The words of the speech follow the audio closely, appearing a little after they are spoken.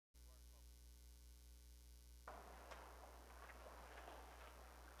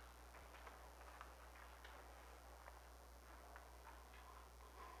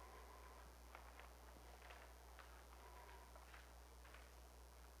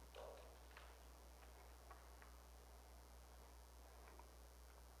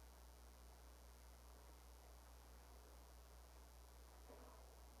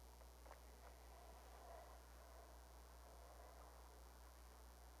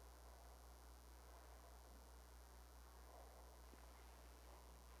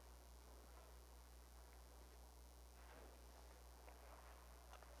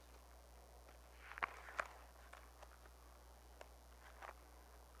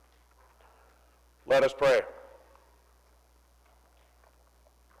Let us pray.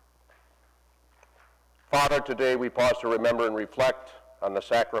 Father, today we pause to remember and reflect on the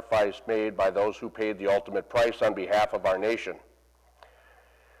sacrifice made by those who paid the ultimate price on behalf of our nation.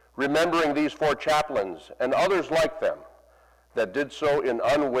 Remembering these 4 chaplains and others like them that did so in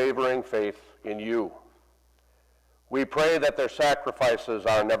unwavering faith in you. We pray that their sacrifices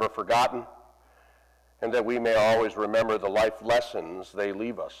are never forgotten and that we may always remember the life lessons they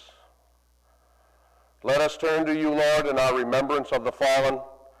leave us. Let us turn to you, Lord, in our remembrance of the fallen.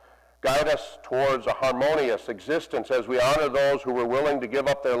 Guide us towards a harmonious existence as we honor those who were willing to give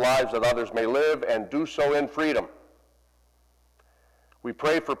up their lives that others may live and do so in freedom. We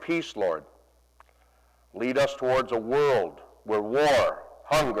pray for peace, Lord. Lead us towards a world where war,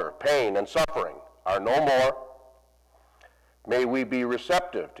 hunger, pain, and suffering are no more. May we be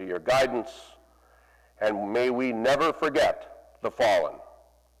receptive to your guidance, and may we never forget the fallen.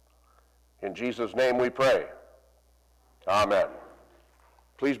 In Jesus' name we pray. Amen.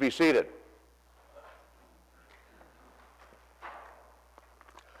 Please be seated.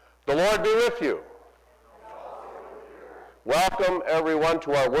 The Lord be with you. Welcome, everyone,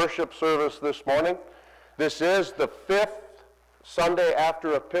 to our worship service this morning. This is the 5th Sunday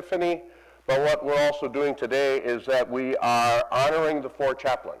after Epiphany, but what we're also doing today is that we are honoring the 4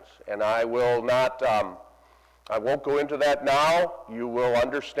 chaplains, and I won't go into that now. You will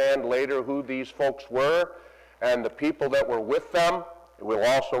understand later who these folks were and the people that were with them. We'll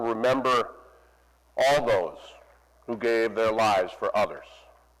also remember all those who gave their lives for others.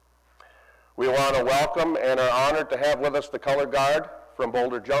 We want to welcome and are honored to have with us the color guard from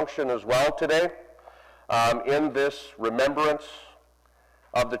Boulder Junction as well today in this remembrance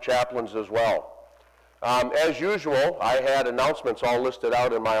of the chaplains as well. As usual, I had announcements all listed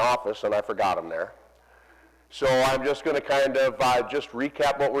out in my office and I forgot them there. So I'm just going to kind of just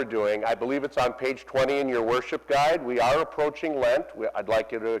recap what we're doing. I believe it's on page 20 in your worship guide. We are approaching Lent. I'd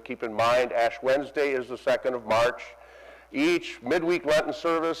like you to keep in mind Ash Wednesday is the 2nd of March. Each midweek Lenten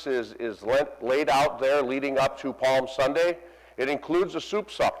service is laid out there leading up to Palm Sunday. It includes a soup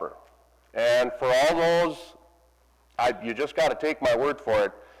supper. And for all those, you just got to take my word for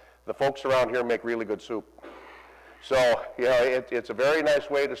it, the folks around here make really good soup. So, it's a very nice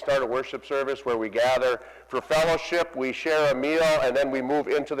way to start a worship service where we gather for fellowship, we share a meal, and then we move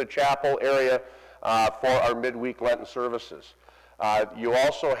into the chapel area for our midweek Lenten services. You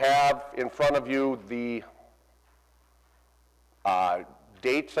also have in front of you the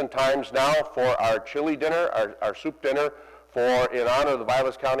dates and times now for our chili dinner, our soup dinner in honor of the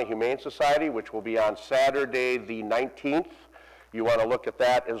Vilas County Humane Society, which will be on Saturday the 19th. You want to look at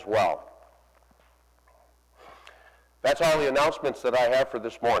that as well. That's all the announcements that I have for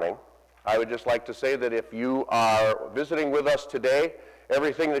this morning. I would just like to say that if you are visiting with us today,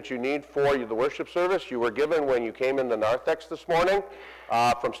 everything that you need for the worship service you were given when you came in the narthex this morning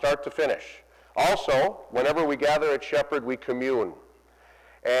from start to finish. Also, whenever we gather at Shepherd, we commune.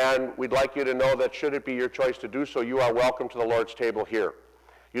 And we'd like you to know that should it be your choice to do so, you are welcome to the Lord's table here.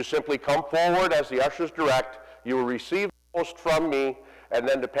 You simply come forward as the ushers direct. You will receive the host from me, and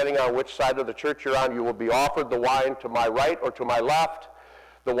then depending on which side of the church you're on, you will be offered the wine to my right or to my left.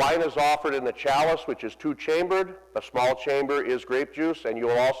 The wine is offered in the chalice, which is 2-chambered. The small chamber is grape juice, and you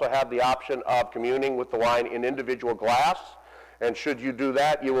will also have the option of communing with the wine in individual glass. And should you do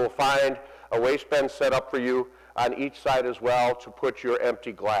that, you will find a waistband set up for you on each side as well to put your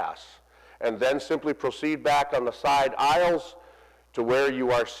empty glass. And then simply proceed back on the side aisles to where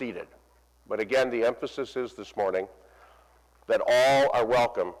you are seated. But again, the emphasis is this morning that all are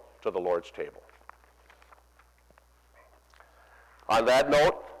welcome to the Lord's table. On that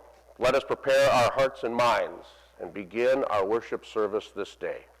note, let us prepare our hearts and minds and begin our worship service this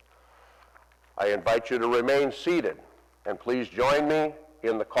day. I invite you to remain seated, and please join me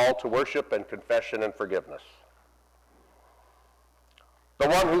in the call to worship and confession and forgiveness. The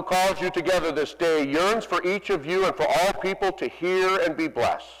one who calls you together this day yearns for each of you and for all people to hear and be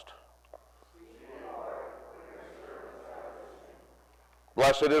blessed.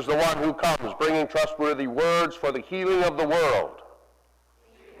 Blessed is the one who comes, bringing trustworthy words for the healing of the world.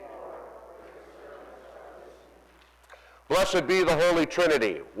 Blessed be the Holy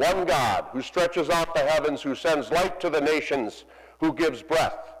Trinity, one God, who stretches out the heavens, who sends light to the nations, who gives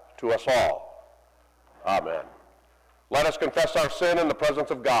breath to us all. Amen. Let us confess our sin in the presence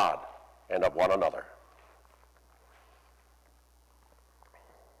of God and of one another.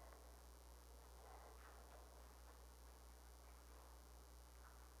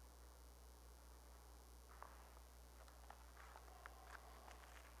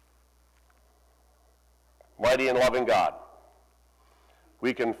 Mighty and loving God,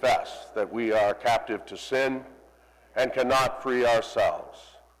 We confess that we are captive to sin and cannot free ourselves.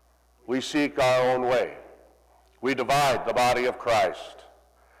 We seek our own way. We divide the body of Christ.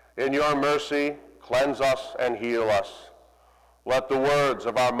 In your mercy, cleanse us and heal us. Let the words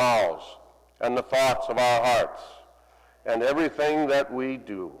of our mouths and the thoughts of our hearts and everything that we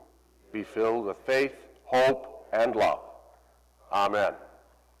do be filled with faith, hope, and love. Amen.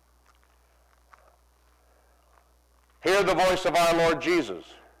 Hear the voice of our Lord Jesus.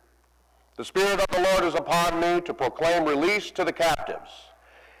 The Spirit of the Lord is upon me to proclaim release to the captives.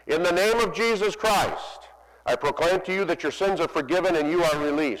 In the name of Jesus Christ, I proclaim to you that your sins are forgiven and you are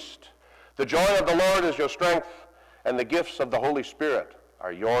released. The joy of the Lord is your strength, and the gifts of the Holy Spirit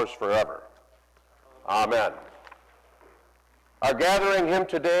are yours forever. Amen. Our gathering hymn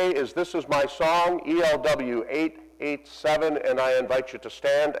today is This Is My Song, ELW 887, and I invite you to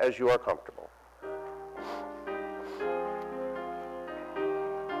stand as you are comfortable.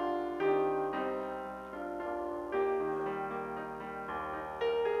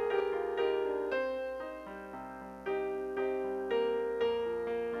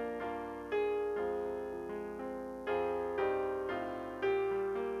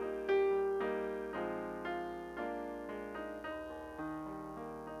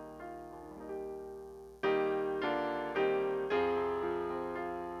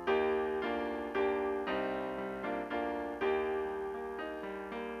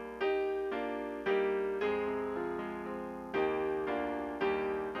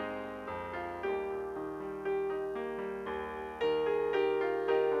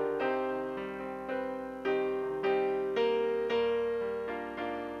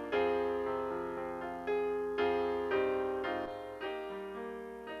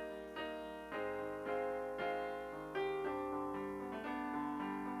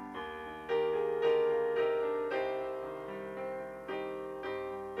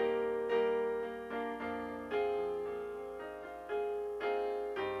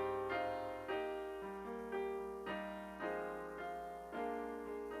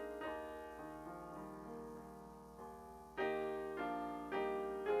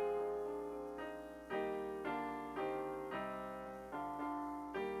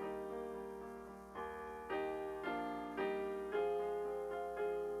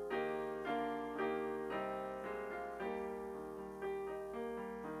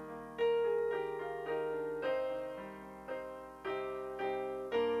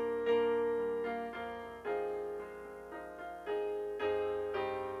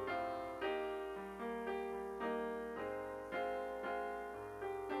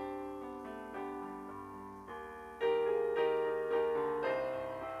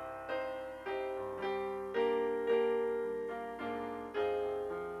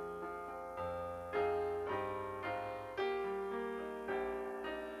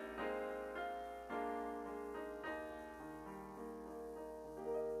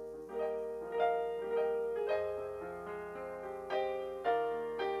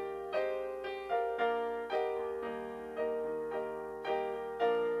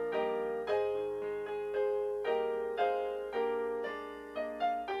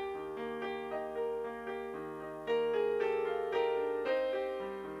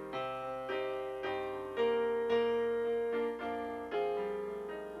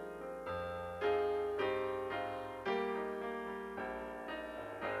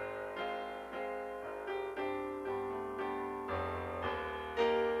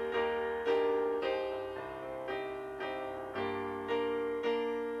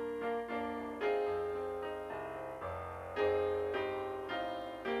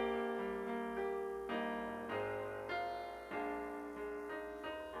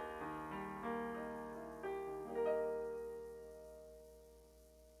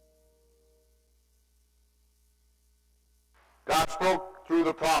 God spoke through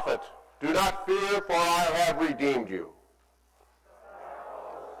the prophet, "Do not fear, for I have redeemed you."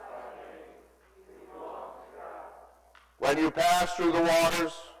 When you pass through the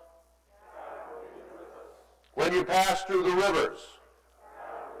waters, when you pass through the rivers,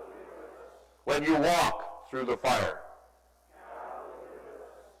 when you walk through the fire.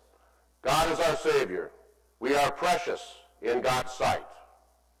 God is our Savior. We are precious in God's sight.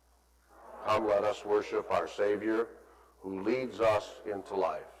 Come, let us worship our Savior, who leads us into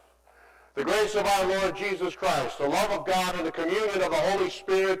life. The grace of our Lord Jesus Christ, the love of God, and the communion of the Holy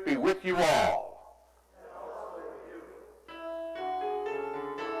Spirit be with you all.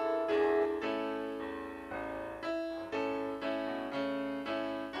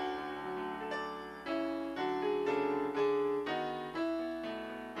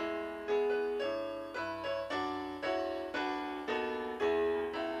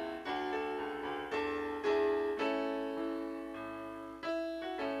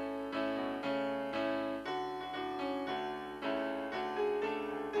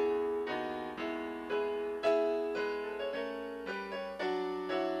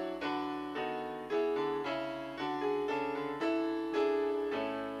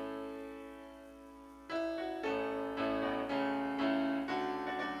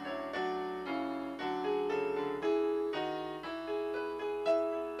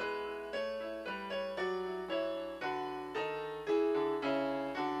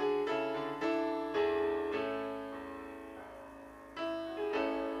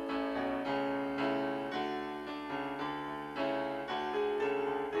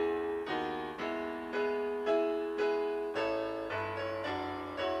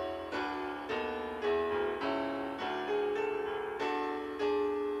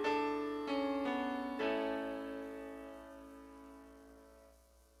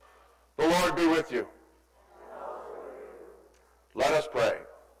 Lord be with you. Let us pray.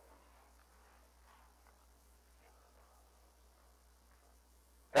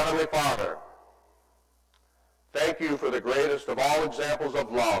 Heavenly Father, thank you for the greatest of all examples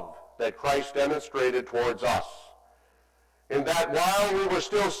of love that Christ demonstrated towards us, in that while we were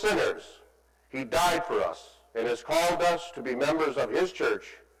still sinners, he died for us and has called us to be members of his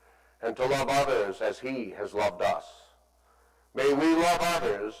church and to love others as he has loved us. May we love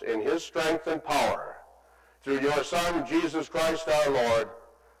others in his strength and power, through your Son, Jesus Christ our Lord.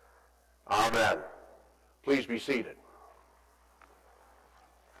 Amen. Please be seated.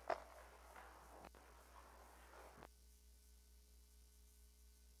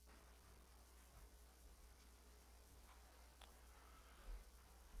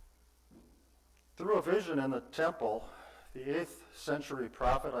 Through a vision in the temple, the 8th century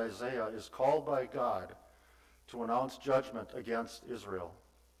prophet Isaiah is called by God to announce judgment against Israel.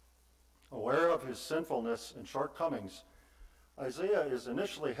 Aware of his sinfulness and shortcomings, Isaiah is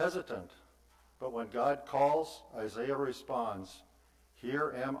initially hesitant, but when God calls, Isaiah responds,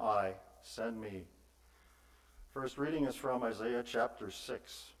 "Here am I, send me." First reading is from Isaiah chapter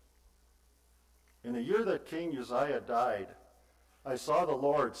 6. In the year that King Uzziah died, I saw the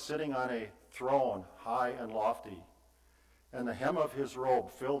Lord sitting on a throne high and lofty, and the hem of his robe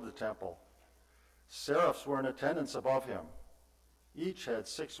filled the temple. Seraphs were in attendance above him. Each had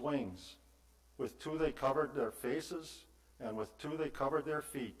 6 wings. With 2 they covered their faces, and with 2 they covered their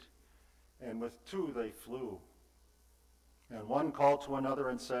feet, and with 2 they flew. And one called to another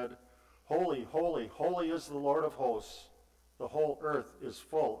and said, "Holy, holy, holy is the Lord of hosts. The whole earth is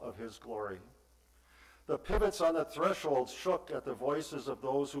full of his glory." The pivots on the thresholds shook at the voices of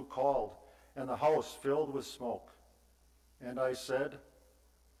those who called, and the house filled with smoke. And I said,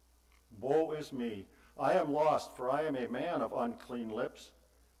 "Woe is me! I am lost, for I am a man of unclean lips,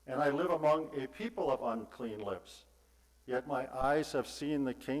 and I live among a people of unclean lips. Yet my eyes have seen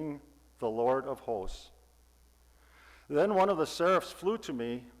the King, the Lord of hosts." Then one of the seraphs flew to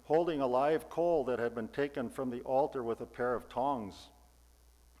me, holding a live coal that had been taken from the altar with a pair of tongs.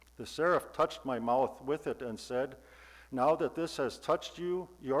 The seraph touched my mouth with it and said, "Now that this has touched you,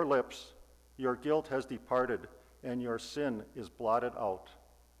 your lips, your guilt has departed, and your sin is blotted out."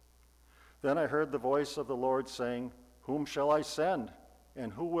 Then I heard the voice of the Lord saying, "Whom shall I send,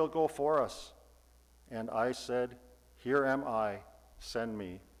 and who will go for us?" And I said, "Here am I, send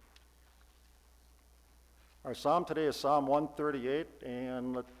me." Our psalm today is Psalm 138,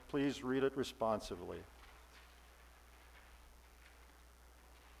 and please read it responsively.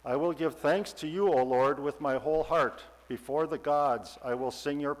 I will give thanks to you, O Lord, with my whole heart. Before the gods, I will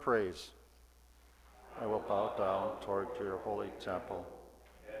sing your praise. I will bow down toward your holy temple,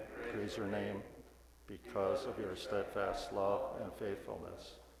 praise your name because of your steadfast love and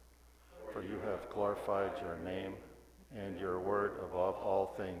faithfulness. For you have glorified your name and your word above all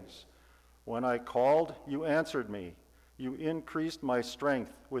things. When I called, you answered me. You increased my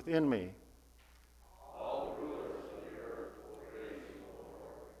strength within me. All the rulers of the earth will praise you, O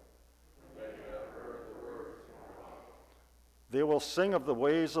Lord, when they have heard the words of your mouth. They will sing of the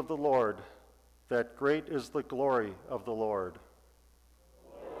ways of the Lord, that great is the glory of the Lord.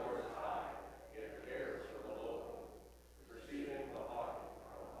 The Lord is high, yet cares for the lowly, receiving the haughty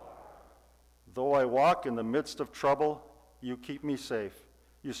from high. Though I walk in the midst of trouble, you keep me safe.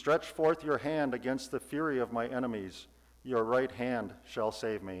 You stretch forth your hand against the fury of my enemies. Your right hand shall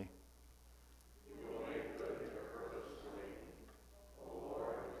save me. You will make good your purpose to me. O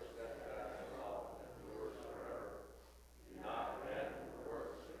Lord, your steadfast love endures forever. Do not abandon the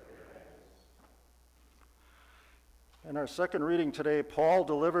works of your hands. In our second reading today, Paul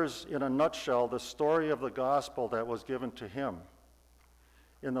delivers in a nutshell the story of the gospel that was given to him.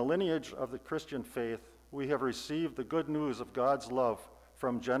 In the lineage of the Christian faith, we have received the good news of God's love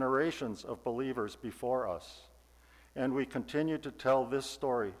from generations of believers before us, and we continue to tell this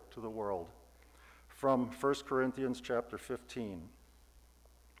story to the world. From 1 Corinthians chapter 15.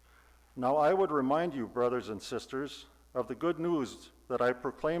 Now I would remind you, brothers and sisters, of the good news that I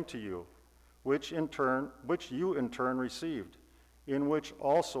proclaimed to you, which you in turn received, in which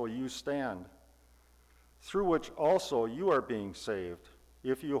also you stand, through which also you are being saved,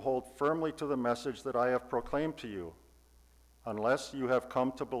 if you hold firmly to the message that I have proclaimed to you, unless you have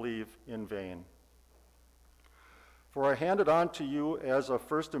come to believe in vain. For I handed on to you as of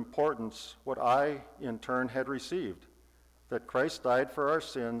first importance what I in turn had received, that Christ died for our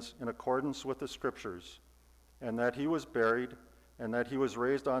sins in accordance with the Scriptures, and that he was buried, and that he was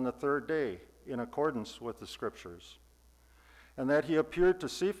raised on the 3rd day in accordance with the Scriptures, and that he appeared to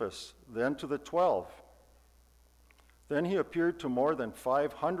Cephas, then to the 12. Then he appeared to more than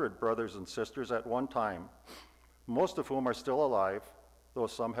 500 brothers and sisters at one time, most of whom are still alive, though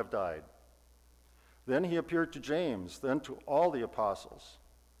some have died. Then he appeared to James, then to all the apostles.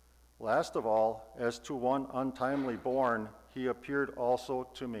 Last of all, as to one untimely born, he appeared also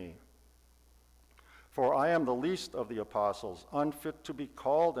to me. For I am the least of the apostles, unfit to be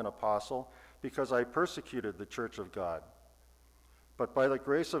called an apostle, because I persecuted the church of God. But by the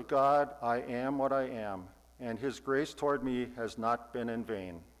grace of God, I am what I am, and his grace toward me has not been in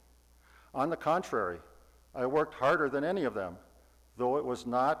vain. On the contrary, I worked harder than any of them, though it was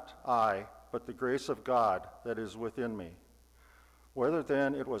not I, but the grace of God that is within me. Whether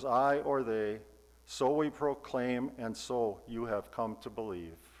then it was I or they, so we proclaim, and so you have come to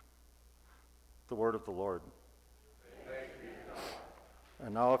believe. The word of the Lord. Thanks be to God.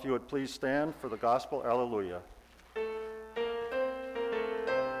 And now if you would please stand for the gospel alleluia.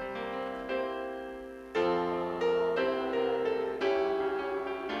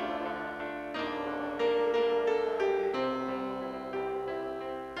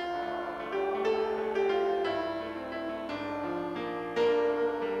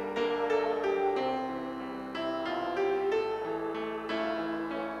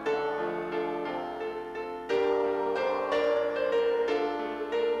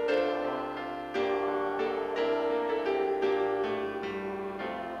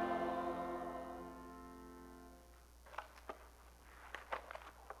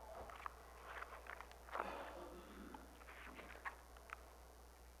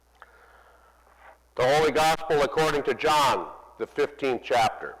 The Holy Gospel according to John, the 15th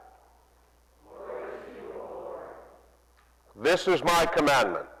chapter. This is my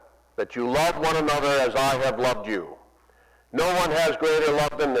commandment, that you love one another as I have loved you. No one has greater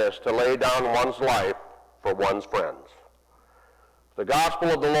love than this, to lay down one's life for one's friends. The Gospel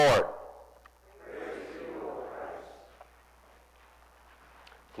of the Lord. Praise to you, O Christ.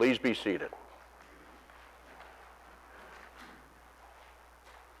 Please be seated.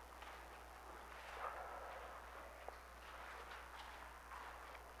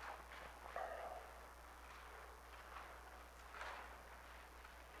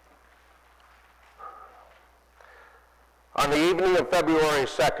 On the evening of February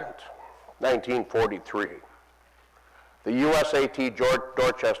 2nd, 1943, the USAT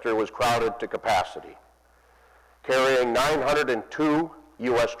Dorchester was crowded to capacity, carrying 902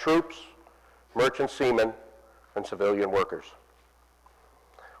 U.S. troops, merchant seamen, and civilian workers.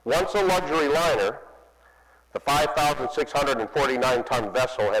 Once a luxury liner, the 5,649-ton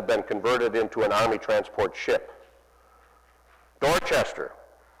vessel had been converted into an Army transport ship. Dorchester,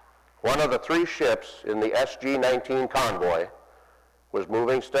 one of the three ships in the SG-19 convoy, was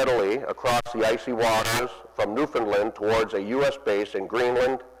moving steadily across the icy waters from Newfoundland towards a U.S. base in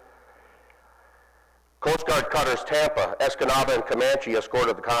Greenland. Coast Guard cutters Tampa, Escanaba, and Comanche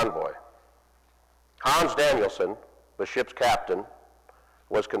escorted the convoy. Hans Danielson, the ship's captain,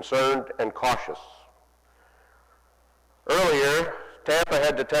 was concerned and cautious. Earlier, Tampa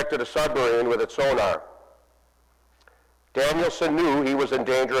had detected a submarine with its sonar. Danielson knew he was in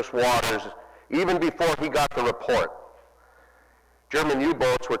dangerous waters even before he got the report. German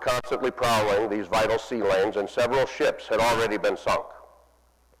U-boats were constantly prowling these vital sea lanes, and several ships had already been sunk.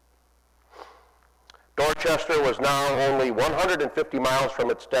 Dorchester was now only 150 miles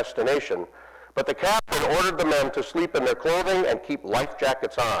from its destination, but the captain ordered the men to sleep in their clothing and keep life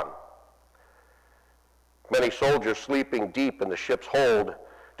jackets on. Many soldiers sleeping deep in the ship's hold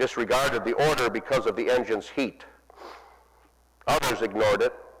disregarded the order because of the engine's heat. Others ignored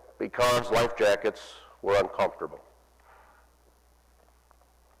it because life jackets were uncomfortable.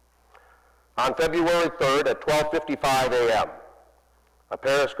 On February 3rd at 12:55 a.m., a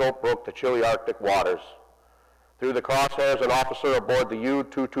periscope broke the chilly Arctic waters. Through the crosshairs, an officer aboard the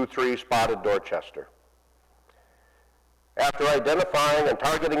U-223 spotted Dorchester. After identifying and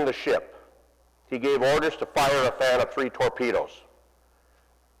targeting the ship, he gave orders to fire a fan of 3 torpedoes.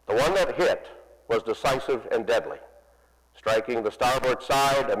 The one that hit was decisive and deadly, striking the starboard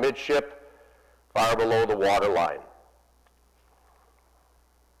side amidship far below the water line.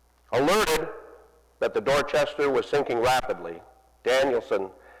 Alerted that the Dorchester was sinking rapidly,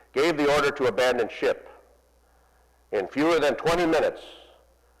 Danielson gave the order to abandon ship. In fewer than 20 minutes,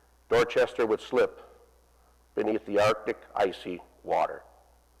 Dorchester would slip beneath the Arctic icy water.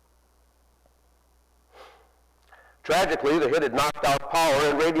 Tragically, the hit had knocked out power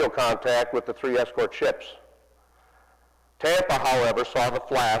and radio contact with the 3 escort ships. Tampa, however, saw the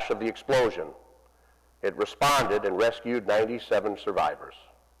flash of the explosion. It responded and rescued 97 survivors.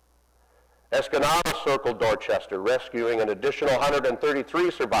 Escanaba circled Dorchester, rescuing an additional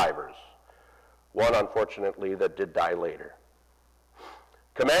 133 survivors. one unfortunately that did die later.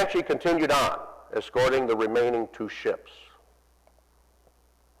 Comanche continued on, escorting the remaining 2 ships.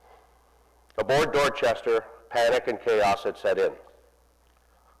 Aboard Dorchester, panic and chaos had set in.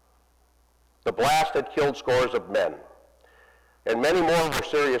 The blast had killed scores of men, and many more were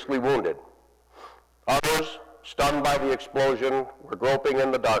seriously wounded. Others, stunned by the explosion, were groping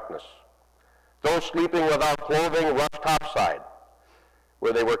in the darkness. Those sleeping without clothing rushed topside,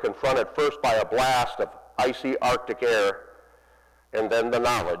 where they were confronted first by a blast of icy Arctic air, and then the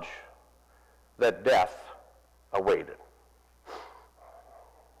knowledge that death awaited.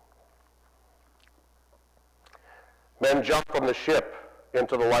 Men jumped from the ship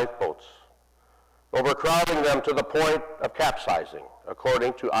into the lifeboats, overcrowding them to the point of capsizing,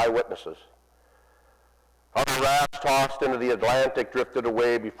 according to eyewitnesses. Other rafts tossed into the Atlantic drifted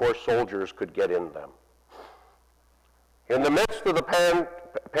away before soldiers could get in them. In the midst of the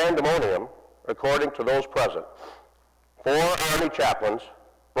pandemonium, according to those present, 4 Army chaplains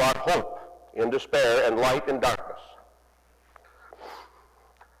brought hope in despair and light in darkness.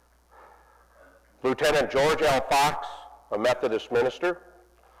 Lieutenant George L. Fox, a Methodist minister,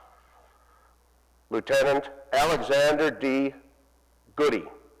 Lieutenant Alexander D. Goody,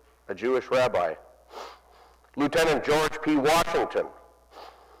 a Jewish rabbi, Lieutenant George P. Washington,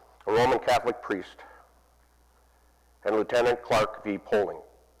 a Roman Catholic priest, and Lieutenant Clark V. Poling,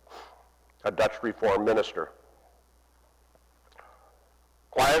 a Dutch Reformed minister.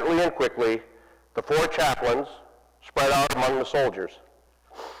 Quietly and quickly, the 4 chaplains spread out among the soldiers.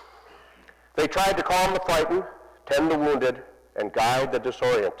 They tried to calm the frightened, tend the wounded, and guide the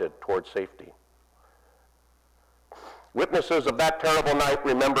disoriented toward safety. Witnesses of that terrible night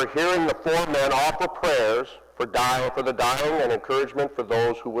remember hearing the 4 men offer prayers for the dying and encouragement for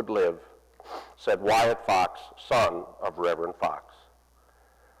those who would live, said Wyatt Fox, son of Reverend Fox.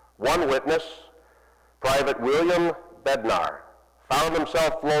 One witness, Private William Bednar, found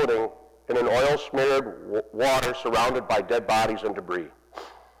himself floating in an oil-smeared water surrounded by dead bodies and debris.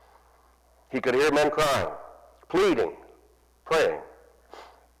 He could hear men crying, pleading, praying.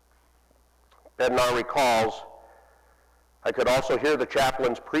 Bednar recalls, I could also hear the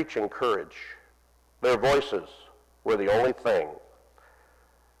chaplains preaching courage. Their voices were the only thing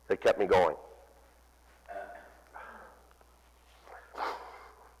that kept me going.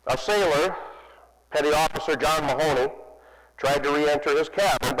 A sailor, Petty Officer John Mahoney, tried to re-enter his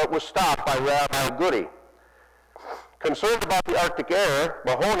cabin, but was stopped by Rabbi Goody. Concerned about the Arctic air,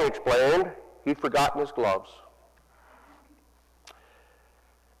 Mahoney explained he'd forgotten his gloves.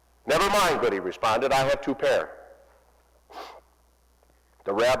 Never mind, Goody responded, I have 2 pair.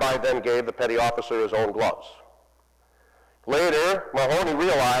 The rabbi then gave the petty officer his own gloves. Later, Mahoney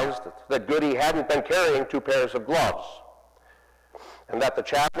realized that Goody hadn't been carrying 2 pairs of gloves, and that the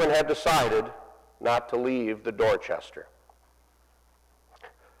chaplain had decided not to leave the Dorchester.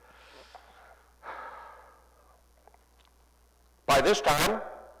 By this time,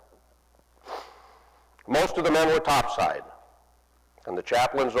 most of the men were topside, and the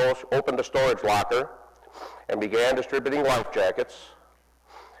chaplains opened a storage locker and began distributing life jackets.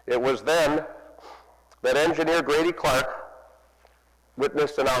 It was then that engineer Grady Clark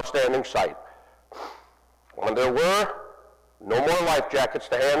witnessed an outstanding sight. When there were no more life jackets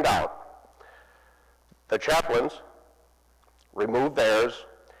to hand out, the chaplains removed theirs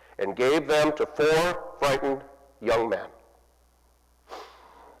and gave them to 4 frightened young men.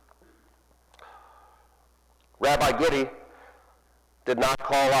 Rabbi Goody did not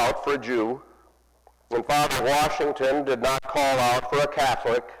call out for a Jew, and Father Washington did not call out for a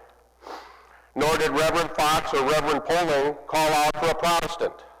Catholic, nor did Reverend Fox or Reverend Poling call out for a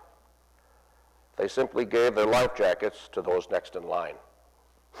Protestant. They simply gave their life jackets to those next in line.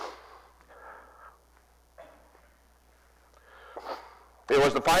 It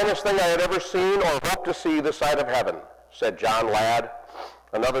was the finest thing I had ever seen or hoped to see this side of heaven, said John Ladd,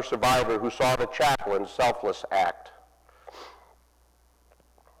 another survivor who saw the chaplain's selfless act.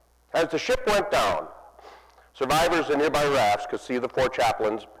 As the ship went down, survivors in nearby rafts could see the 4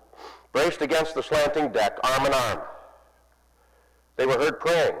 chaplains braced against the slanting deck, arm in arm. They were heard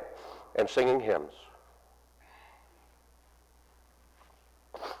praying and singing hymns.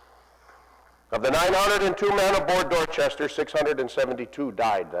 Of the 902 men aboard Dorchester, 672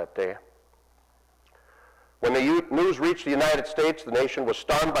 died that day. When the news reached the United States, the nation was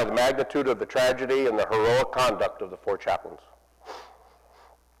stunned by the magnitude of the tragedy and the heroic conduct of the 4 chaplains.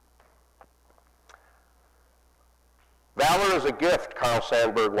 Valor is a gift, Carl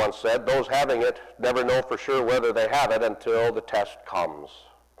Sandburg once said. Those having it never know for sure whether they have it until the test comes.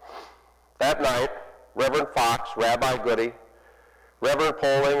 That night, Reverend Fox, Rabbi Goody, Reverend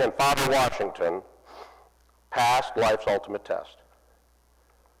Poling and Father Washington passed life's ultimate test.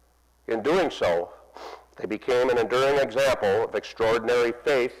 In doing so, they became an enduring example of extraordinary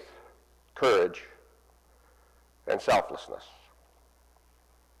faith, courage, and selflessness.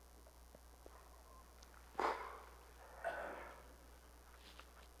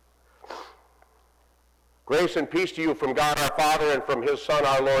 Grace and peace to you from God our Father and from his Son,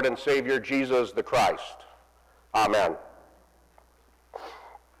 our Lord and Savior, Jesus the Christ. Amen.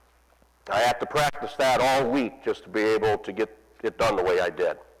 I had to practice that all week just to be able to get it done the way I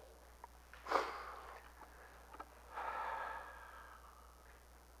did.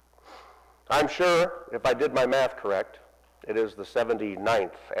 I'm sure, if I did my math correct, it is the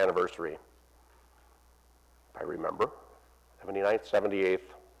 79th anniversary, if I remember. 79th, 78th,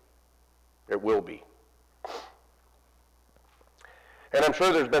 it will be. And I'm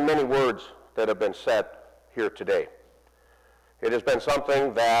sure there's been many words that have been said here today. It has been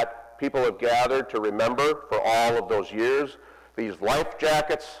something that people have gathered to remember for all of those years. These life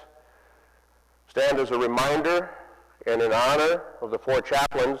jackets stand as a reminder and in honor of the 4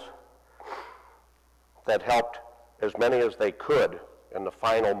 chaplains that helped as many as they could in the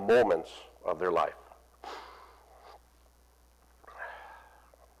final moments of their life.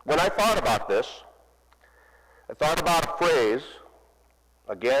 When I thought about this, I thought about a phrase,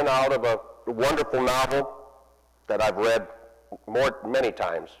 again out of a wonderful novel that I've read many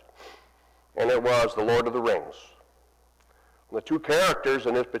times, and it was The Lord of the Rings. The 2 characters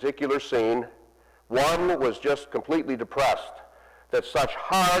in this particular scene, one was just completely depressed that such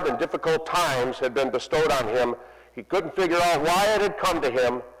hard and difficult times had been bestowed on him. He couldn't figure out why it had come to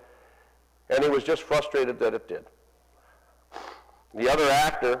him, and he was just frustrated that it did. The other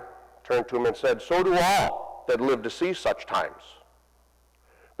actor turned to him and said, "So do all that live to see such times.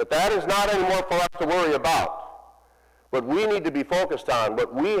 But that is not anymore for us to worry about. What we need to be focused on,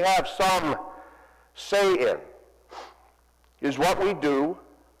 what we have some say in, is what we do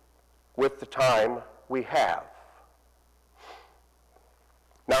with the time we have."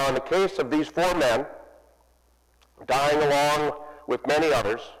 Now, in the case of these 4 men, dying along with many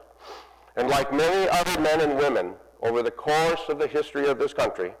others, and like many other men and women over the course of the history of this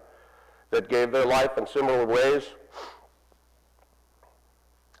country that gave their life in similar ways,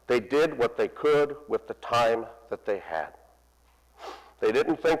 they did what they could with the time that they had. They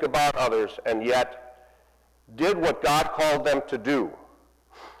didn't think about others, and yet did what God called them to do,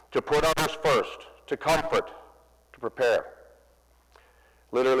 to put others first, to comfort, to prepare.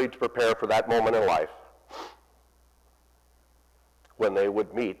 Literally to prepare for that moment in life when they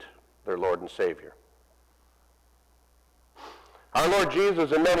would meet their Lord and Savior. Our Lord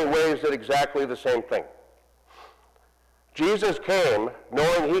Jesus in many ways did exactly the same thing. Jesus came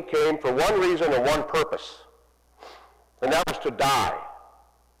knowing he came for one reason and one purpose, and that was to die.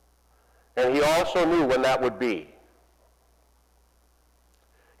 And he also knew when that would be.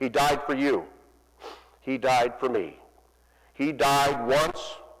 He died for you. He died for me. He died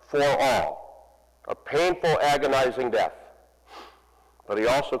once for all, a painful, agonizing death. But he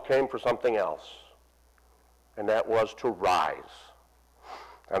also came for something else, and that was to rise.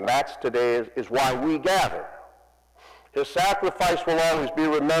 And that's today is why we gather. His sacrifice will always be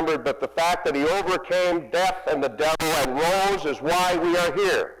remembered, but the fact that he overcame death and the devil and rose is why we are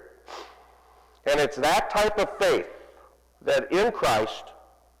here. And it's that type of faith that in Christ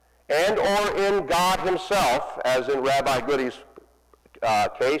and or in God himself, as in Rabbi Goody's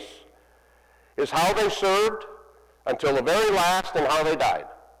case, is how they served until the very last and how they died.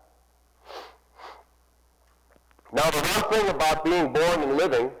 Now, the one thing about being born and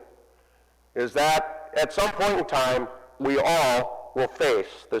living is that at some point in time, we all will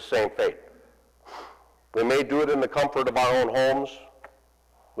face the same fate. We may do it in the comfort of our own homes.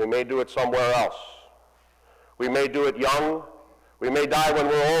 We may do it somewhere else. We may do it young. We may die when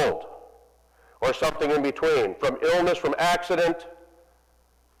we're old, or something in between, from illness, from accident.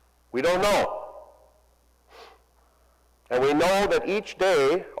 We don't know. And we know that each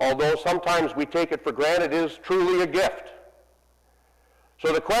day, although sometimes we take it for granted, is truly a gift.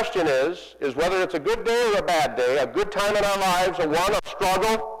 So the question is whether it's a good day or a bad day, a good time in our lives, or one of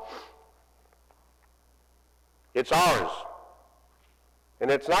struggle, it's ours. And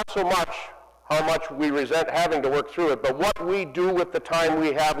it's not so much how much we resent having to work through it, but what we do with the time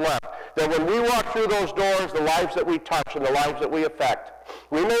we have left. That when we walk through those doors, the lives that we touch and the lives that we affect,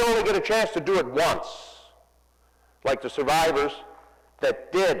 we may only get a chance to do it once, like the survivors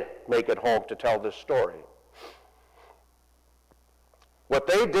that did make it home to tell this story. What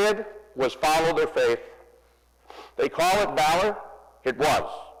they did was follow their faith. They call it valor. It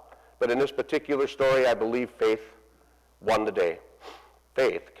was. But in this particular story, I believe faith won the day.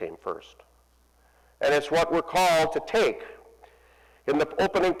 Faith came first. And it's what we're called to take in the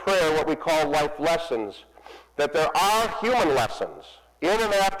opening prayer, what we call life lessons, that there are human lessons in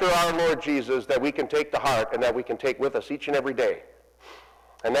and after our Lord Jesus that we can take to heart and that we can take with us each and every day.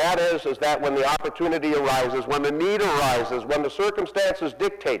 And that is that when the opportunity arises, when the need arises, when the circumstances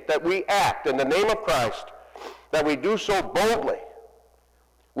dictate that we act in the name of Christ, that we do so boldly,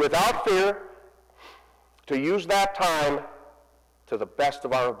 without fear, to use that time to the best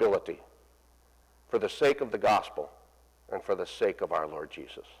of our ability for the sake of the gospel and for the sake of our Lord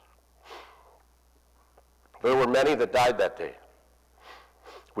Jesus. There were many that died that day.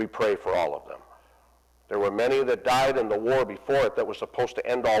 We pray for all of them. There were many that died in the war before it that was supposed to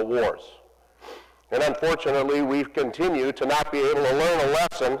end all wars. And unfortunately, we've continued to not be able to learn a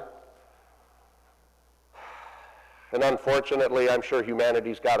lesson. And unfortunately, I'm sure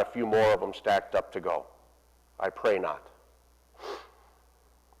humanity's got a few more of them stacked up to go. I pray not.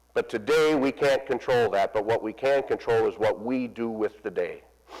 But today, we can't control that, but what we can control is what we do with the day.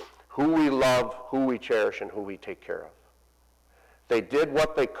 Who we love, who we cherish, and who we take care of. They did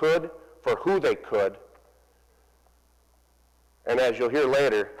what they could for who they could, and as you'll hear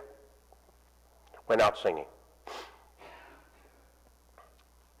later, went out singing.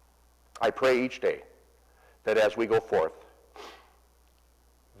 I pray each day that as we go forth,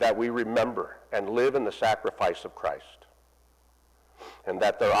 that we remember and live in the sacrifice of Christ, and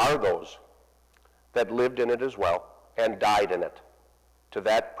that there are those that lived in it as well and died in it, to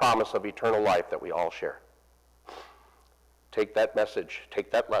that promise of eternal life that we all share. Take that message,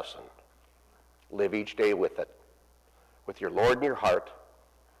 take that lesson, live each day with it, with your Lord in your heart,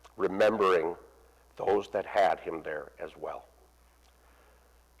 remembering those that had him there as well.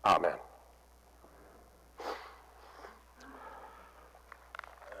 Amen.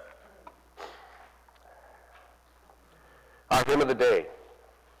 Our hymn of the day.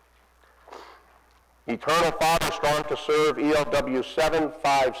 Eternal Father, strong to serve, ELW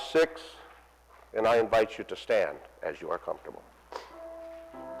 756, and I invite you to stand as you are comfortable.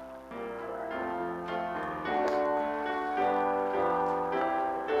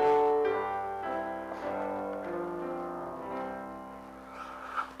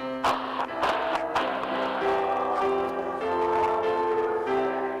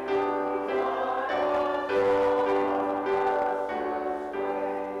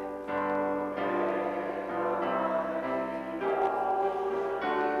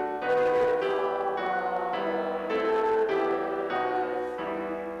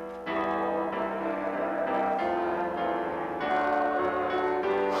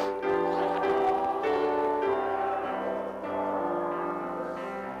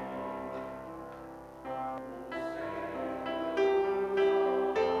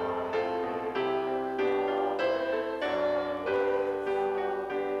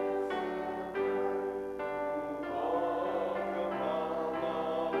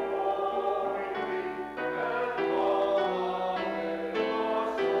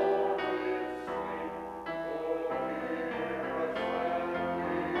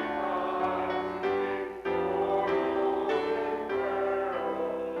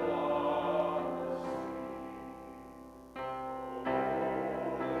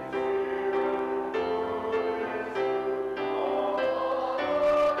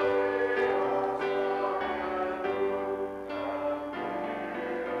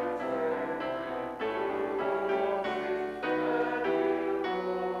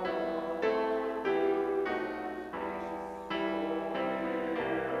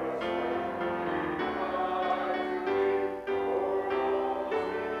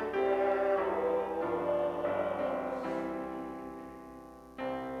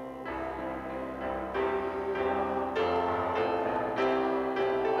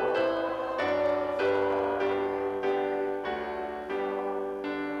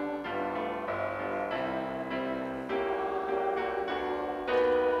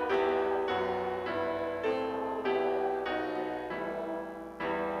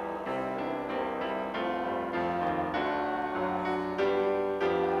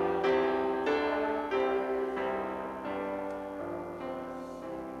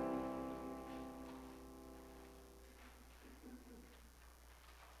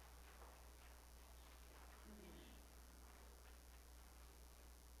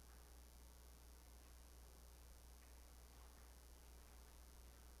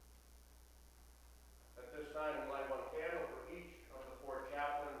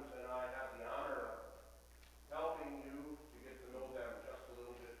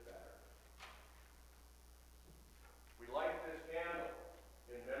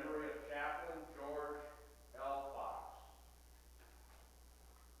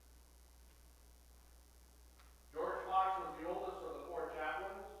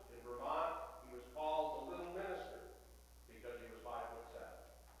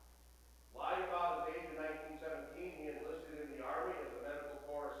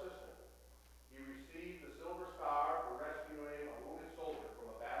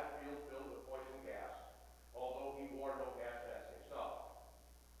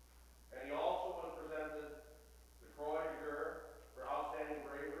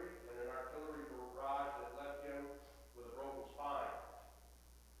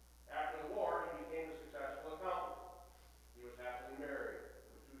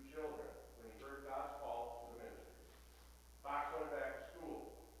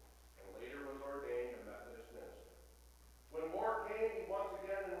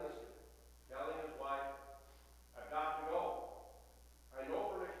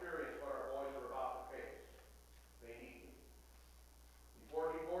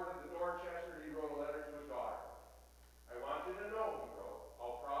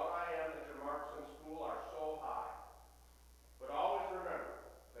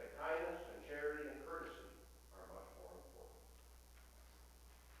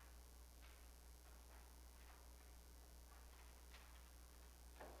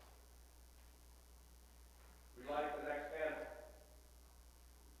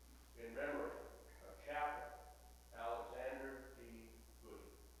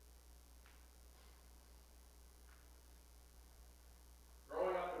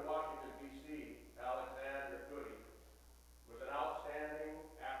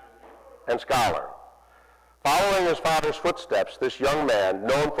 and scholar. Following his father's footsteps, this young man,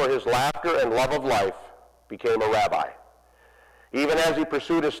 known for his laughter and love of life, became a rabbi. Even as he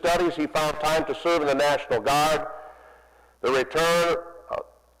pursued his studies, he found time to serve in the National Guard. The return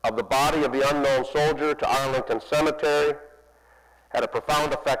of the body of the unknown soldier to Arlington Cemetery had a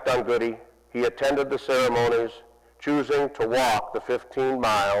profound effect on Goody. He attended the ceremonies, choosing to walk the 15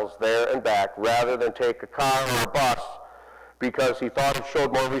 miles there and back rather than take a car or a bus because he thought it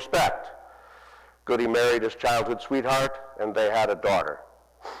showed more respect. Goody married his childhood sweetheart, and they had a daughter.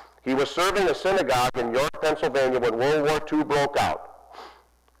 He was serving a synagogue in York, Pennsylvania when World War II broke out.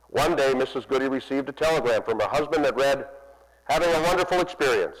 One day, Mrs. Goody received a telegram from her husband that read, "Having a wonderful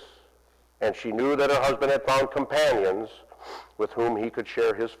experience," and she knew that her husband had found companions with whom he could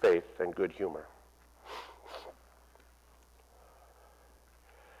share his faith and good humor.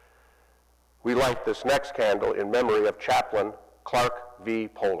 We light this next candle in memory of Chaplain Clark V.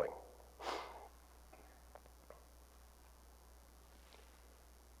 Poling.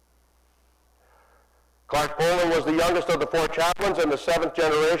 Clark Poling was the youngest of the 4 chaplains and the 7th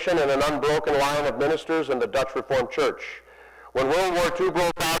generation in an unbroken line of ministers in the Dutch Reformed Church. When World War II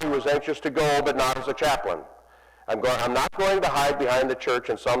broke out, he was anxious to go, but not as a chaplain. I'm not going to hide behind the church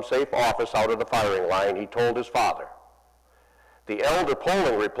in some safe office out of the firing line, he told his father. The elder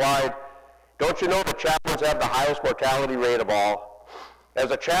Poling replied, "Don't you know that chaplains have the highest mortality rate of all?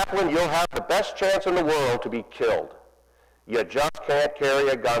 As a chaplain, you'll have the best chance in the world to be killed. You just can't carry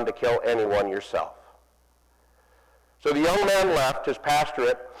a gun to kill anyone yourself." So the young man left his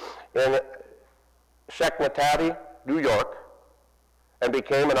pastorate in Schenectady, New York, and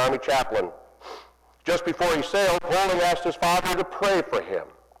became an Army chaplain. Just before he sailed, Poling asked his father to pray for him.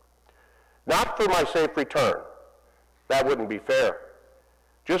 "Not for my safe return. That wouldn't be fair.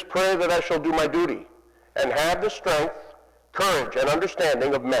 Just pray that I shall do my duty and have the strength, courage, and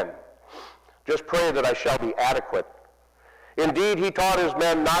understanding of men. Just pray that I shall be adequate." Indeed, he taught his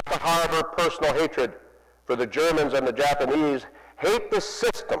men not to harbor personal hatred for the Germans and the Japanese. "Hate the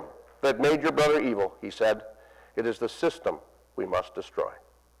system that made your brother evil," he said. "It is the system we must destroy."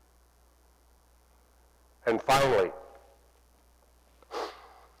 And finally,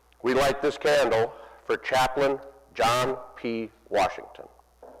 we light this candle for Chaplain John P. Washington.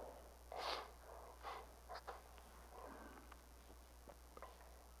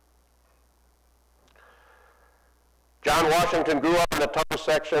 John Washington grew up in the toughest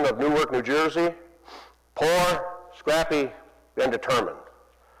section of Newark, New Jersey, poor, scrappy, and determined.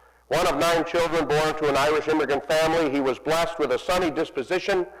 One of 9 children born to an Irish immigrant family, he was blessed with a sunny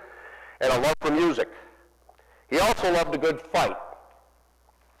disposition and a love for music. He also loved a good fight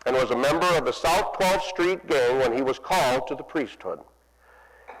and was a member of the South 12th Street Gang when he was called to the priesthood.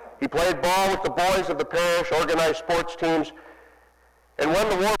 He played ball with the boys of the parish, organized sports teams, and when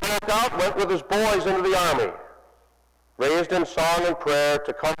the war broke out, went with his boys into the Army. Raised in song and prayer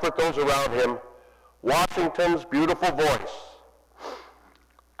to comfort those around him, Washington's beautiful voice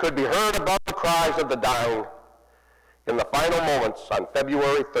could be heard above the cries of the dying in the final moments on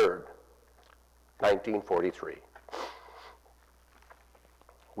February 3rd, 1943.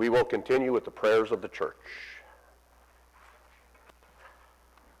 We will continue with the prayers of the church.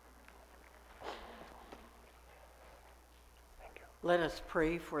 Thank you. Let us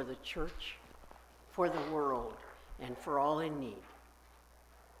pray for the church, for the world, and for all in need.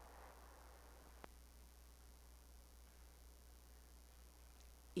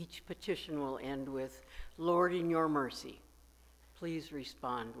 Each petition will end with, "Lord, in your mercy." Please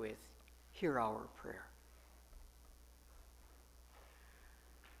respond with, "Hear our prayer."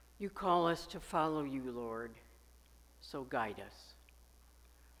 You call us to follow you, Lord, so guide us.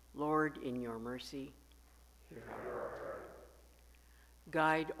 Lord, in your mercy, hear our prayer.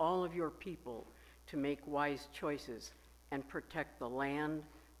 Guide all of your people to make wise choices and protect the land,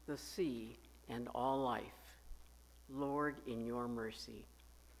 the sea, and all life. Lord, in your mercy,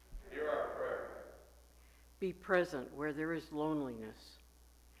 Hear our prayer. be present where there is loneliness.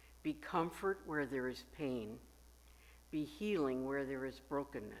 Be comfort where there is pain. Be healing where there is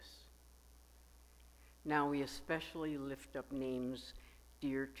brokenness. Now we especially lift up names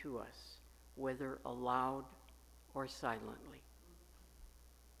dear to us, whether aloud or silently.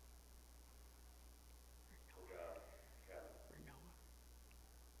 For Noah,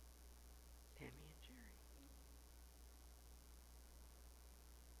 Tammy and Jerry.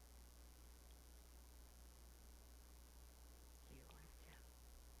 Leo and Ken.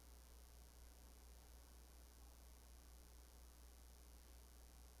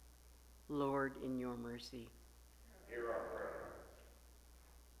 Lord, in your mercy, Hear our prayer.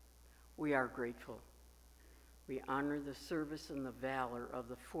 we are grateful We honor the service and the valor of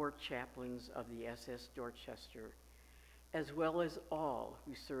the 4 chaplains of the SS Dorchester, as well as all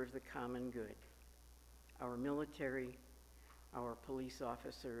who serve the common good, our military, our police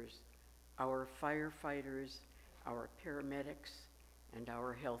officers, our firefighters, our paramedics, and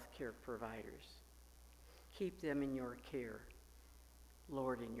our healthcare providers. Keep them in your care,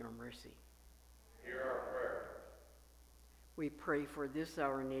 Lord, in your mercy. Hear our prayer. We pray for this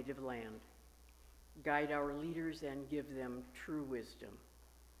our native land. Guide our leaders and give them true wisdom,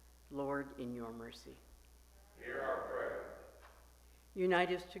 Lord, in your mercy. Hear our prayer.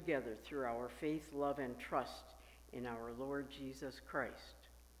 Unite us together through our faith, love, and trust in our Lord Jesus Christ,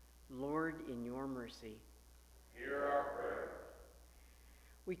 Lord, in your mercy. Hear our prayer.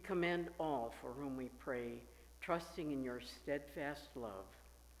 We commend all for whom we pray, trusting in your steadfast love.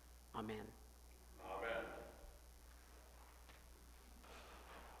 Amen. Amen.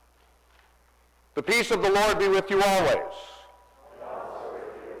 The peace of the Lord be with you always.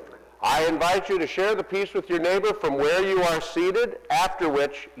 I invite you to share the peace with your neighbor from where you are seated, after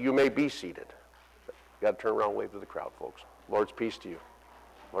which you may be seated. You got to turn around and wave to the crowd, folks. Lord's peace to you.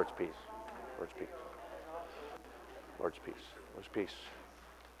 Lord's peace. Lord's peace. Lord's peace. Lord's peace.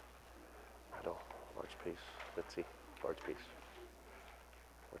 I know. Lord's peace. Let's see. Lord's peace.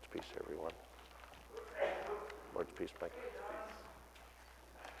 Lord's peace, everyone. Lord's peace, Mike.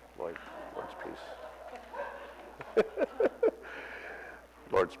 Lord's peace.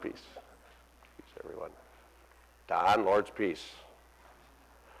 Lord's peace. Peace, everyone. Don, Lord's peace.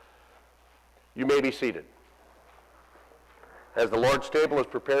 You may be seated. As the Lord's table is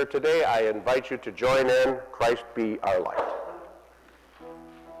prepared today, I invite you to join in. Christ be our light.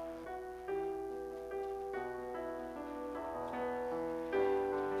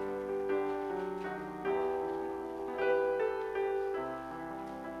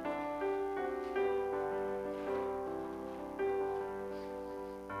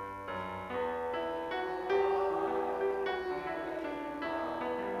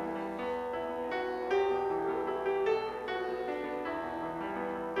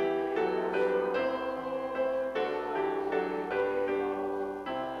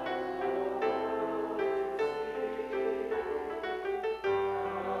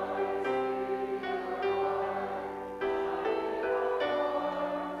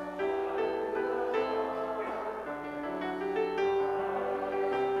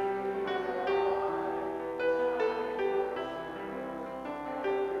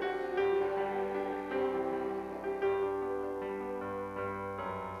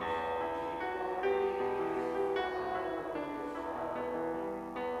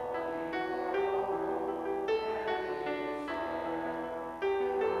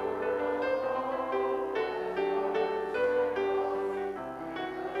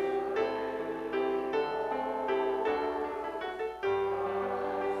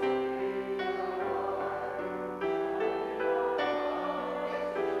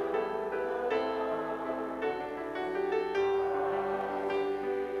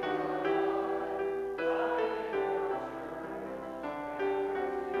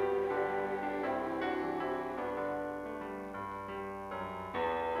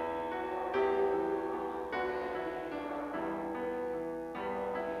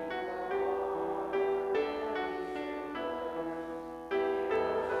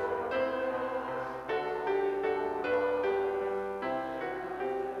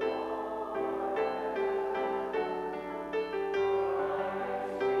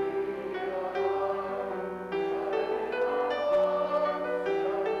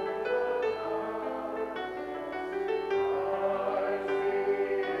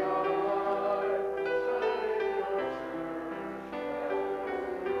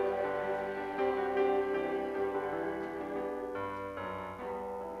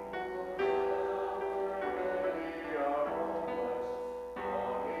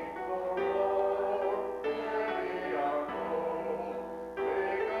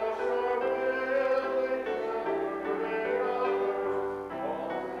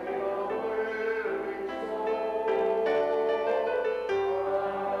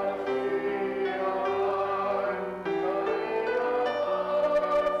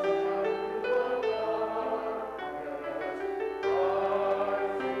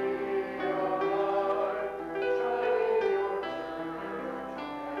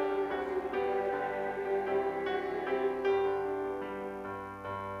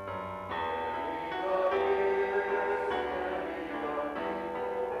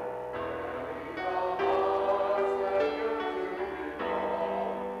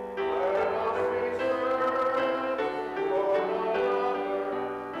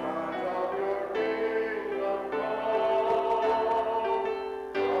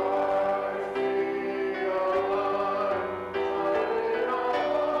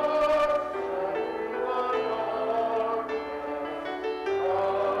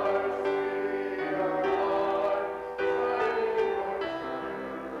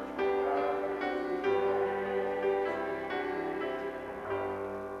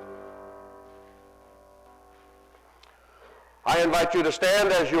 invite you to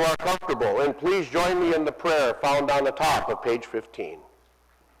stand as you are comfortable, and please join me in the prayer found on the top of page 15.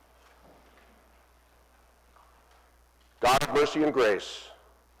 God of mercy and grace,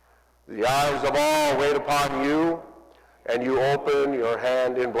 the eyes of all wait upon you, and you open your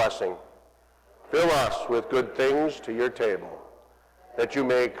hand in blessing. Fill us with good things to your table, that you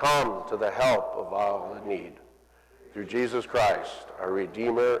may come to the help of all in need. Through Jesus Christ, our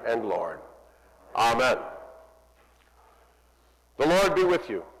Redeemer and Lord. Amen. The Lord be with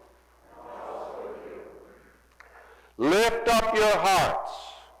you. Also with you. Lift up your hearts.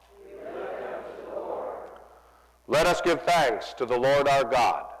 We lift them to the Lord. Let us give thanks to the Lord our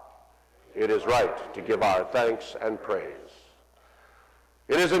God. It is right to give our thanks and praise.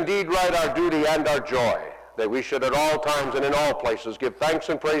 It is indeed right, our duty and our joy, that we should at all times and in all places give thanks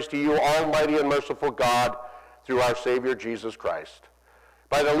and praise to you, almighty and merciful God, through our Savior Jesus Christ.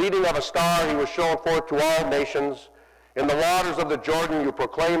 By the leading of a star he was shown forth to all nations. In the waters of the Jordan you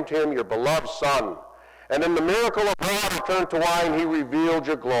proclaimed him your beloved Son, and in the miracle of water turned to wine he revealed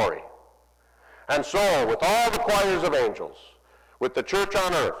your glory. And so, with all the choirs of angels, with the church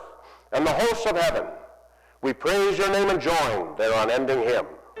on earth, and the hosts of heaven, we praise your name and join their unending hymn.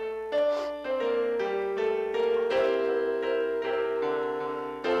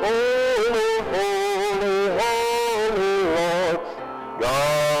 Holy, holy, holy Lord,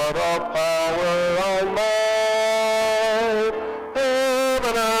 God of power and might,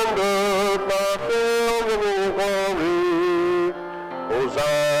 heaven and earth are filled with your glory.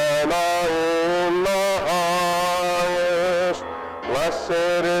 Hosanna in the highest.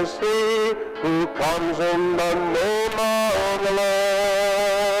 Blessed is he who comes in the name of the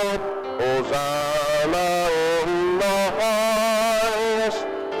Lord. Hosanna in the highest.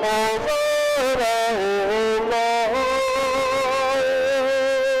 Hosanna in the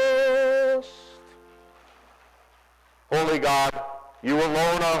highest. Holy God, you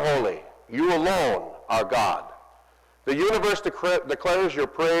alone are holy. You alone are God. The universe declares your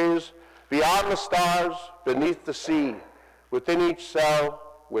praise beyond the stars, beneath the sea, within each cell,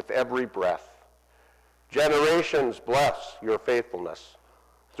 with every breath. Generations bless your faithfulness.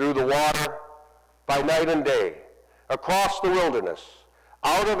 Through the water, by night and day, across the wilderness,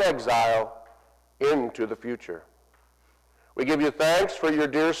 out of exile, into the future. We give you thanks for your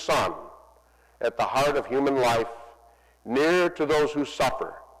dear Son, at the heart of human life, near to those who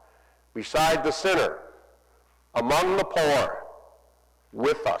suffer, beside the sinner, among the poor,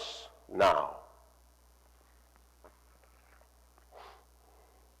 with us now.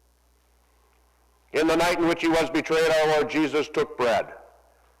 In the night in which he was betrayed, our Lord Jesus took bread,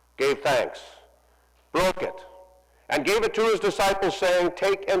 gave thanks, broke it, and gave it to his disciples, saying,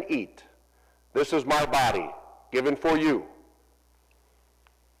 "Take and eat. This is my body, given for you.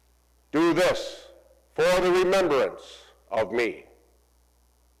 Do this for the remembrance of me."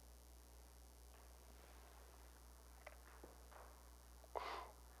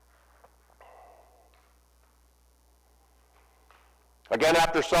 Again,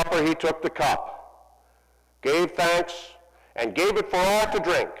 after supper, he took the cup, gave thanks, and gave it for all to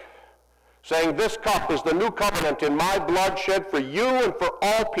drink, saying, "This cup is the new covenant in my blood, shed for you and for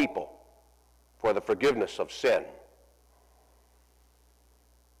all people, for the forgiveness of sin.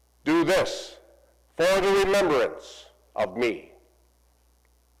 Do this for the remembrance of me."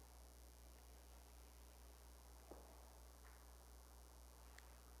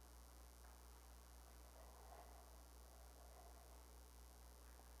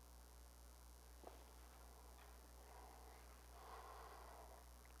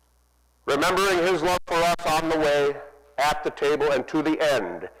 Remembering his love for us on the way, at the table, and to the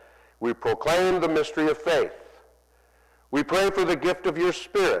end, we proclaim the mystery of faith. We pray for the gift of your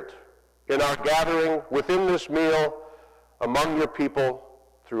Spirit in our gathering within this meal among your people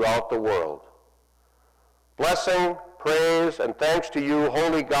throughout the world. Blessing, praise, and thanks to you,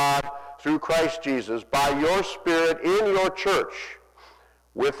 holy God, through Christ Jesus, by your Spirit in your church,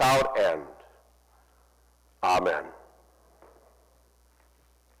 without end. Amen.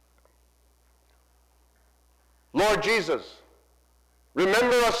 Lord Jesus,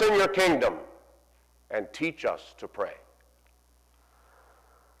 remember us in your kingdom and teach us to pray.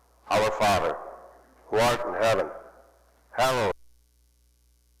 Our Father, who art in heaven, hallowed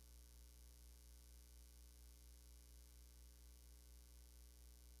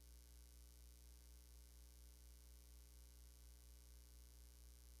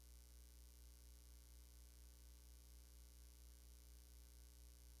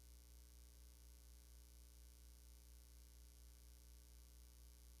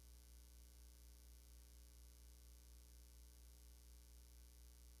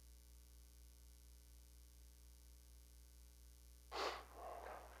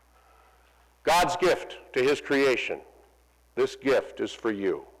God's gift to his creation. This gift is for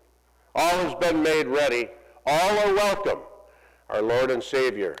you. All has been made ready. All are welcome. Our Lord and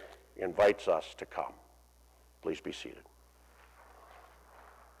Savior invites us to come. Please be seated.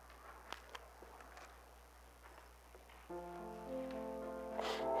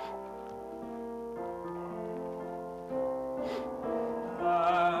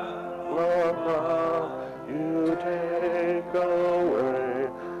 You take away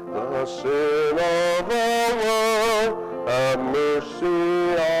the sin of the world, have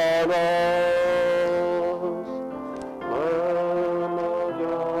mercy on us. Lamb of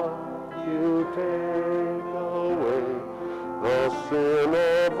God, you take away the sin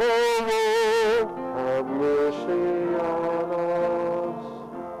of the world, have mercy on us.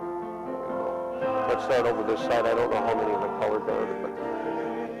 Let's start over this side. I don't know how many of the color guarded, but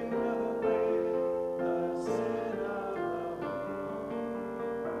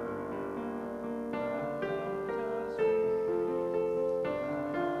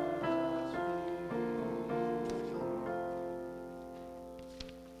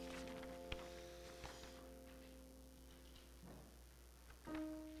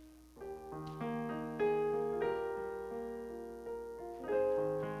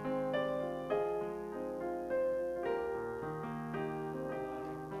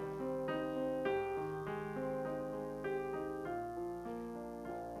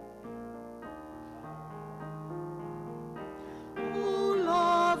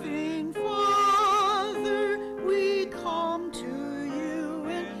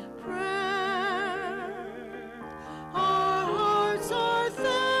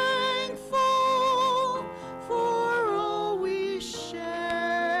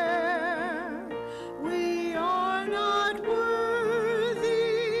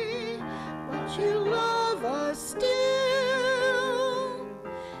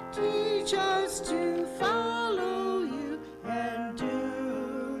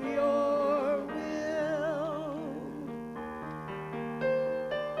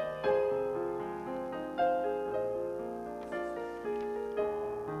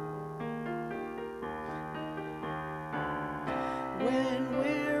when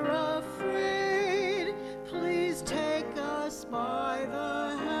we're afraid, please take us by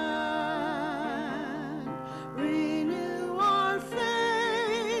the hand. Renew our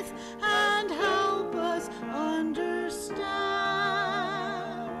faith and help us understand.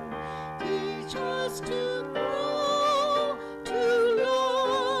 Teach us to grow, to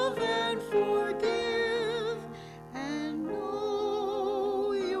love and forgive, and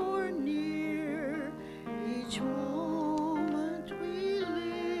know you're near each moment we live.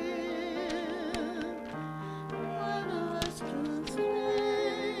 Let us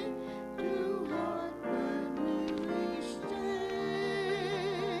constrain, do what we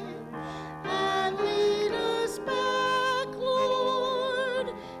stay, and lead us back,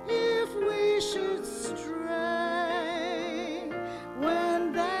 Lord, if we should stray.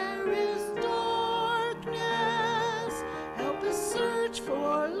 When there is darkness, help us search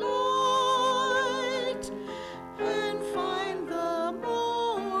for light and find the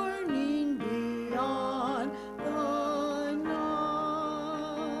morning beyond the night.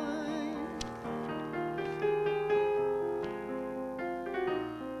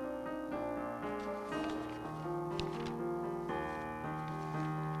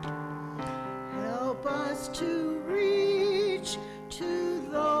 Help us to reach to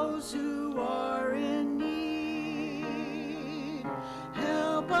those who are in need.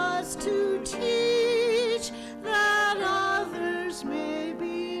 Help us to teach that others may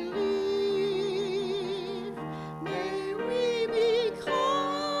believe. May we be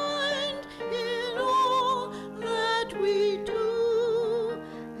kind in all that we do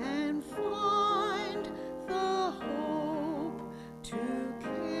and find the hope to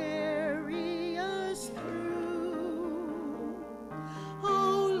carry us through.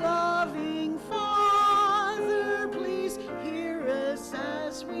 Oh, loving Father, please hear us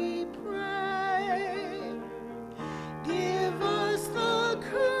as we pray.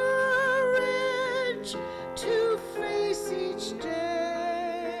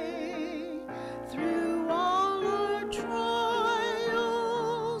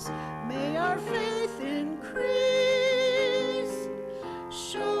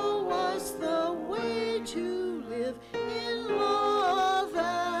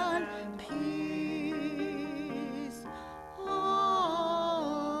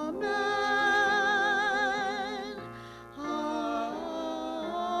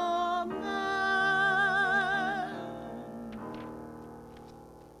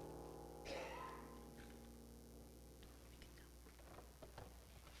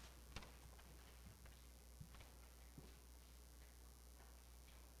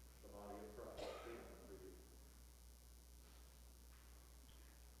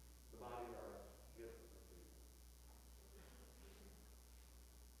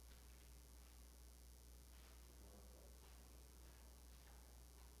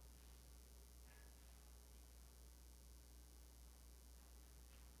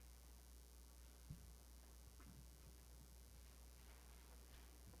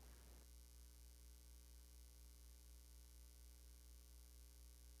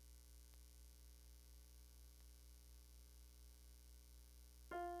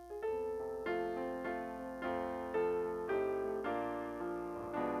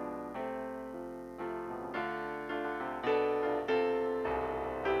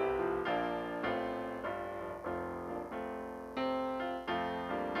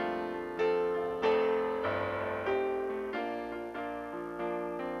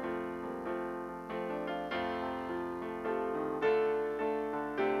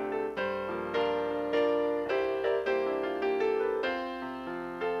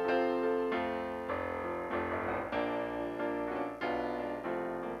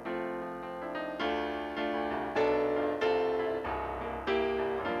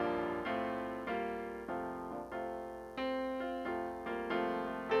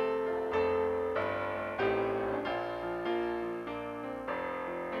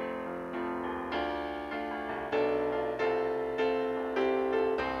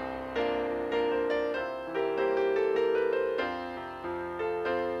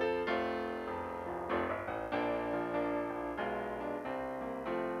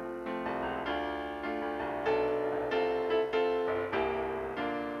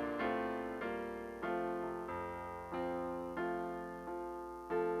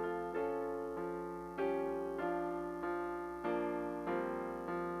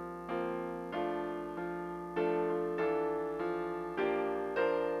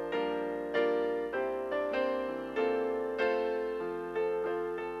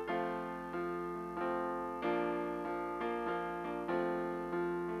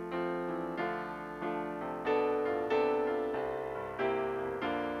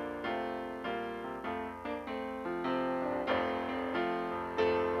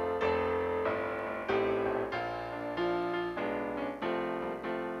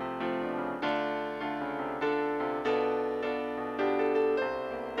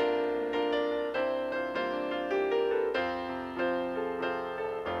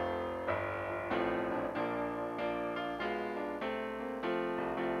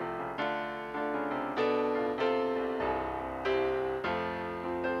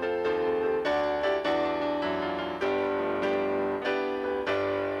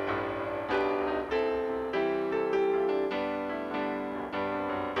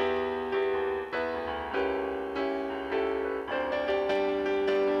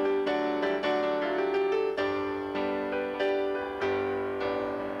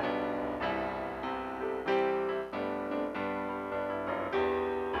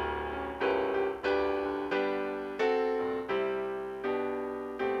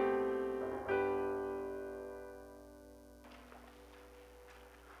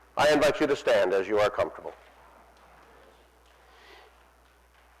 I invite you to stand as you are comfortable.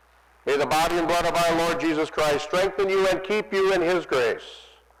 May the body and blood of our Lord Jesus Christ strengthen you and keep you in his grace.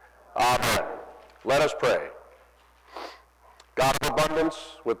 Amen. Let us pray. God of abundance,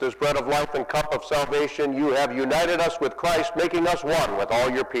 with this bread of life and cup of salvation, you have united us with Christ, making us one with all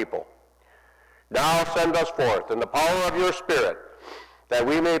your people. Now send us forth in the power of your Spirit, that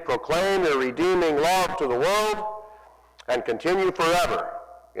we may proclaim your redeeming love to the world and continue forever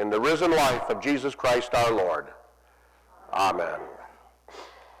in the risen life of Jesus Christ our Lord. Amen.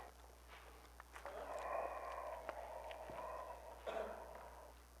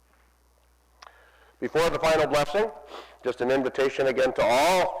 Before the final blessing, just an invitation again to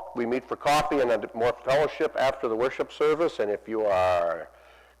all. We meet for coffee and more fellowship after the worship service, and if you are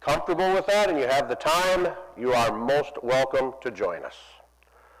comfortable with that and you have the time, you are most welcome to join us.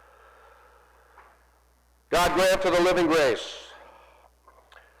 God grant to the living grace,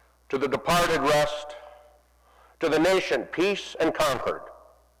 to the departed rest, to the nation peace and comfort,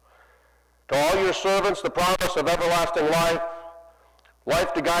 to all your servants the promise of everlasting life,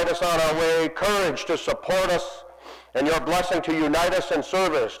 life to guide us on our way, courage to support us, and your blessing to unite us in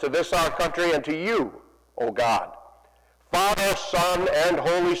service to this our country and to you, O God, Father, Son, and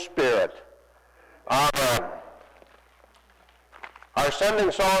Holy Spirit. Amen. Our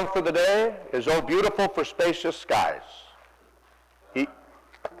sending song for the day is "O Beautiful for Spacious Skies."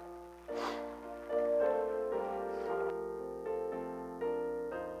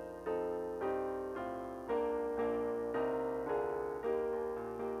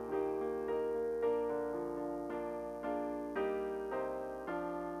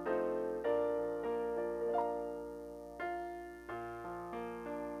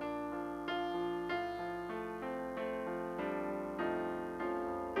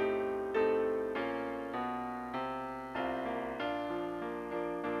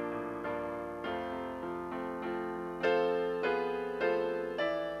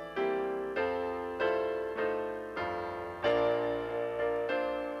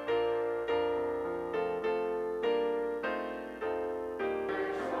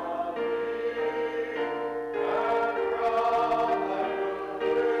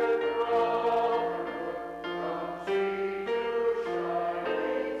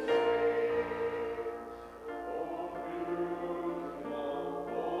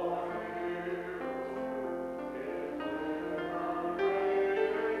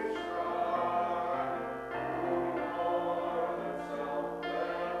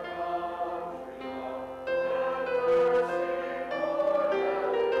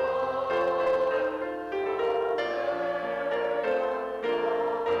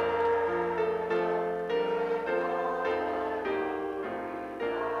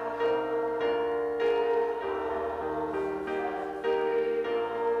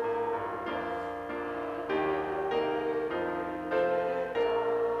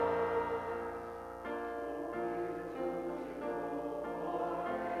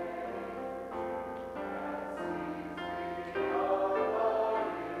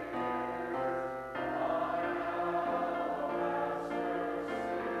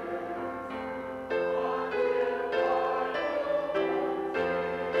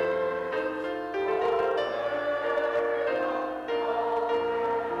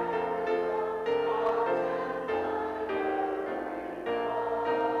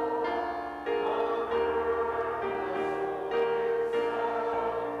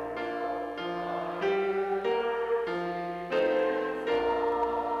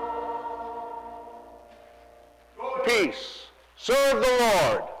 Peace. Serve the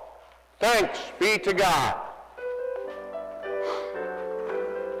Lord. Thanks be to God.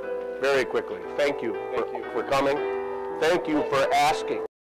 Very quickly, thank you for coming. Thank you for asking.